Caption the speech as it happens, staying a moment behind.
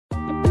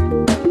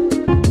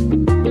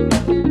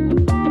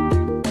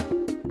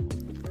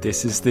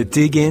This is the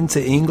Dig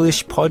Into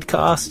English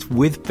podcast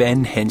with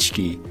Ben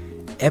Henschke,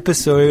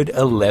 episode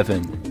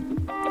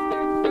 11.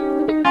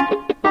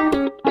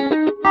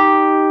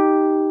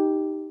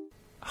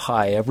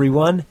 Hi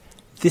everyone,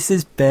 this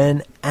is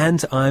Ben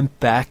and I'm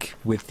back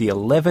with the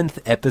 11th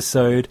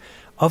episode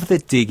of the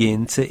Dig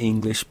Into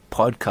English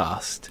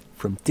podcast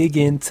from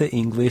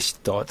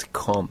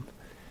digintoenglish.com.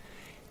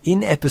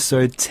 In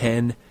episode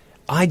 10,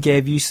 I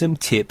gave you some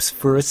tips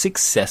for a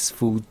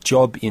successful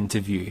job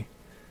interview.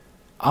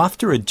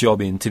 After a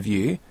job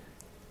interview,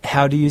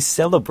 how do you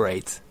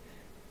celebrate?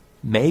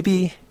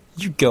 Maybe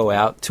you go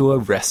out to a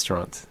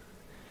restaurant.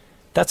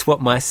 That's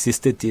what my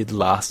sister did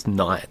last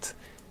night.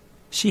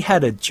 She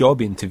had a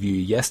job interview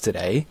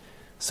yesterday,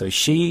 so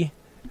she,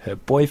 her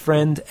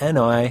boyfriend, and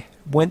I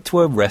went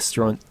to a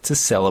restaurant to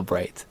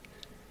celebrate.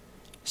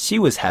 She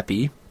was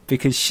happy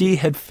because she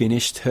had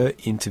finished her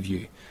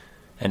interview,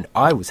 and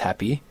I was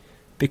happy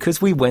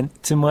because we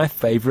went to my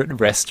favourite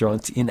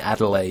restaurant in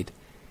Adelaide.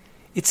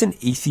 It's an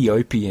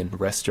Ethiopian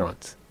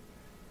restaurant.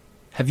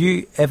 Have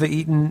you ever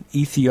eaten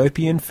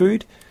Ethiopian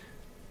food?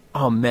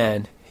 Oh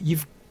man,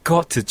 you've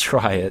got to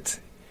try it.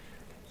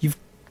 You've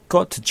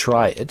got to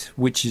try it,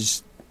 which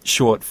is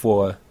short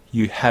for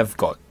you have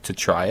got to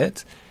try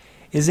it,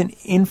 is an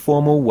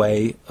informal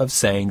way of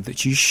saying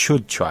that you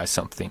should try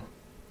something.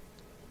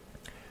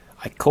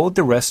 I called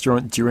the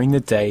restaurant during the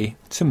day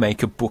to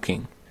make a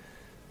booking.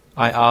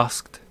 I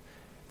asked,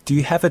 "Do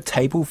you have a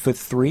table for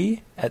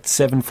 3 at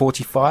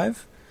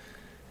 7:45?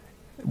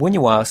 When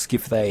you ask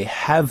if they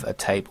have a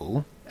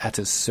table at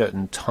a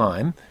certain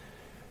time,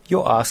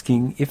 you're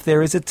asking if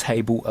there is a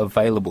table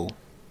available.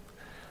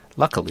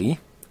 Luckily,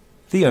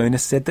 the owner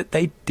said that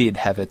they did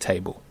have a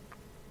table.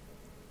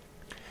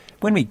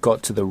 When we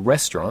got to the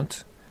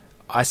restaurant,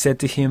 I said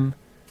to him,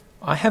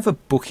 "I have a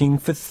booking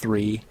for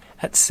 3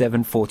 at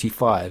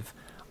 7:45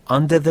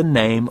 under the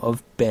name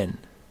of Ben."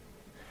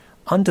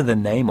 Under the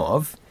name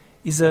of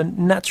is a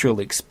natural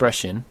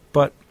expression,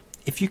 but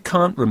if you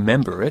can't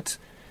remember it,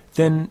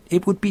 then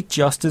it would be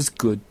just as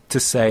good to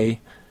say,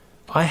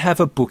 "I have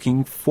a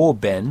booking for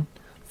Ben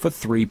for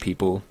 3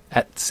 people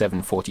at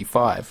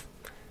 7:45.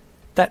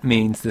 That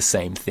means the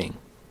same thing.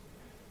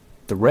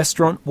 The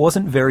restaurant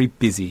wasn't very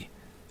busy,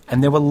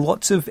 and there were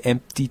lots of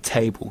empty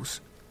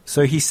tables,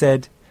 so he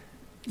said,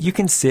 "You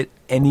can sit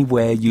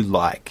anywhere you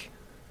like."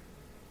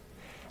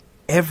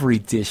 Every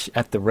dish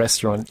at the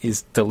restaurant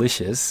is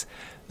delicious,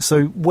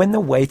 so when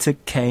the waiter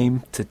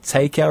came to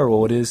take our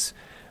orders,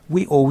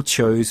 we all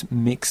chose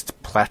mixed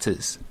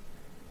platters.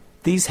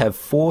 These have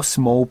 4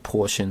 small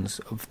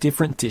portions of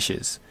different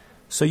dishes,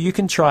 so you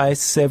can try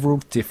several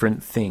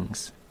different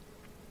things.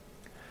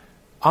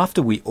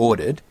 After we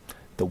ordered,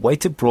 the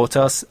waiter brought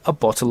us a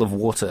bottle of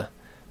water,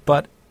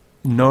 but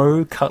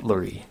no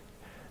cutlery.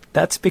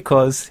 That's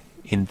because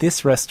in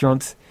this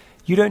restaurant,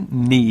 you don't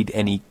need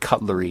any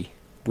cutlery,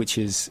 which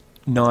is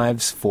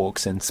knives,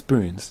 forks, and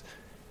spoons.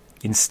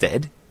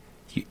 Instead,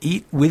 you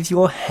eat with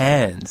your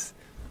hands.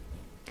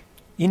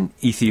 In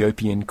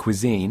Ethiopian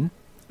cuisine,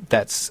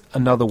 that's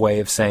another way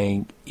of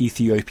saying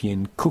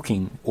Ethiopian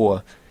cooking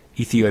or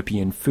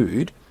Ethiopian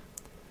food,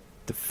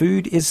 the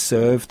food is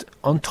served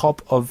on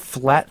top of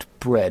flat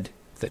bread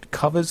that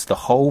covers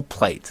the whole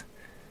plate.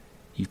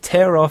 You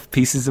tear off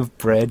pieces of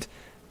bread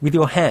with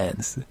your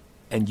hands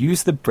and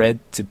use the bread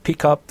to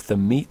pick up the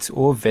meat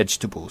or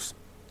vegetables.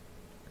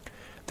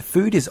 The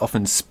food is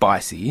often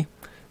spicy,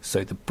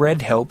 so the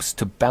bread helps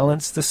to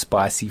balance the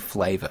spicy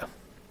flavour.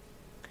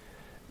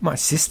 My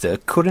sister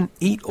couldn't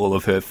eat all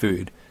of her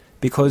food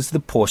because the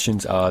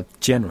portions are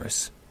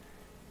generous.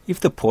 If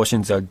the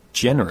portions are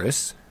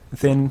generous,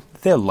 then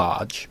they're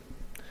large.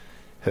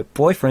 Her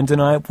boyfriend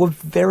and I were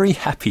very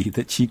happy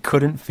that she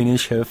couldn't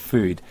finish her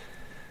food.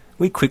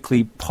 We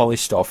quickly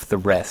polished off the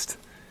rest.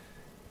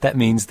 That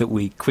means that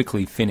we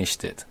quickly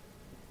finished it.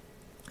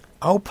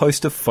 I'll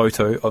post a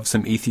photo of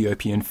some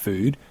Ethiopian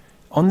food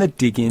on the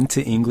Dig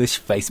Into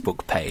English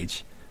Facebook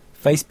page,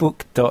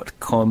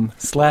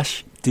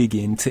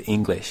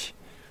 facebook.com/digintoenglish.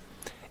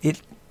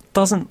 It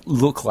doesn't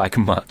look like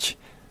much,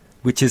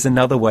 which is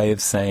another way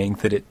of saying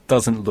that it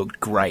doesn't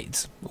look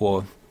great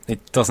or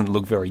it doesn't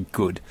look very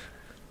good.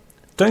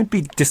 Don't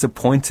be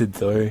disappointed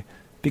though,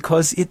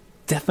 because it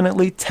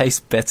definitely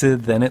tastes better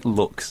than it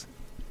looks.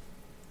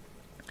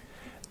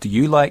 Do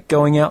you like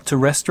going out to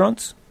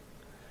restaurants?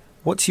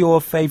 What's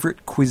your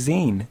favourite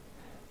cuisine?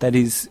 That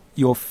is,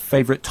 your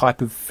favourite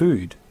type of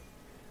food?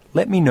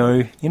 Let me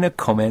know in a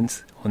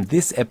comment on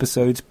this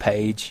episode's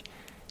page,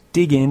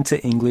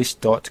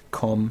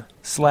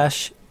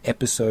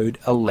 digintoenglish.com/episode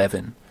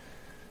 11,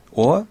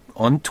 or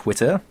on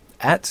Twitter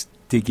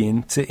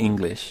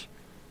 @digintoenglish.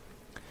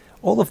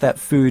 All of that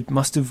food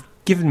must have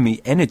given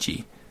me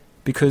energy,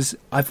 because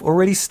I've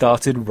already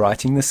started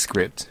writing the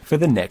script for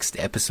the next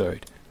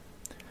episode.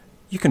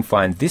 You can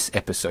find this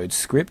episode's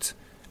script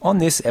on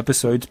this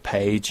episode's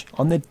page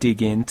on the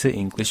Dig Into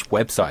English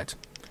website.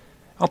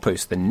 I'll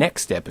post the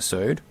next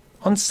episode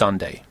on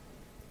Sunday.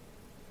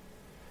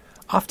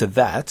 After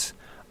that,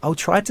 I'll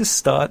try to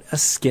start a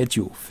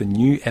schedule for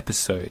new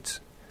episodes.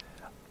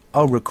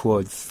 I'll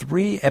record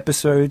 3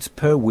 episodes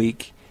per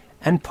week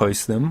and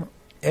post them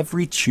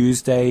every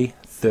Tuesday,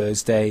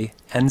 Thursday,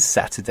 and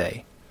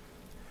Saturday.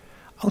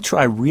 I'll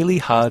try really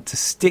hard to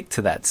stick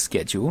to that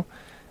schedule,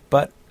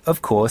 but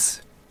of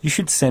course, you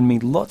should send me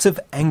lots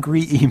of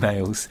angry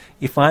emails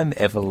if I'm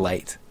ever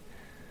late.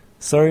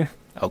 So,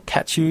 I'll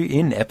catch you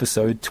in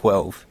episode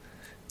 12.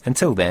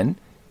 Until then,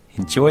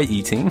 enjoy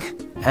eating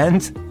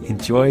and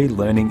enjoy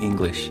learning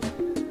English.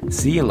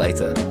 See you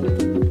later.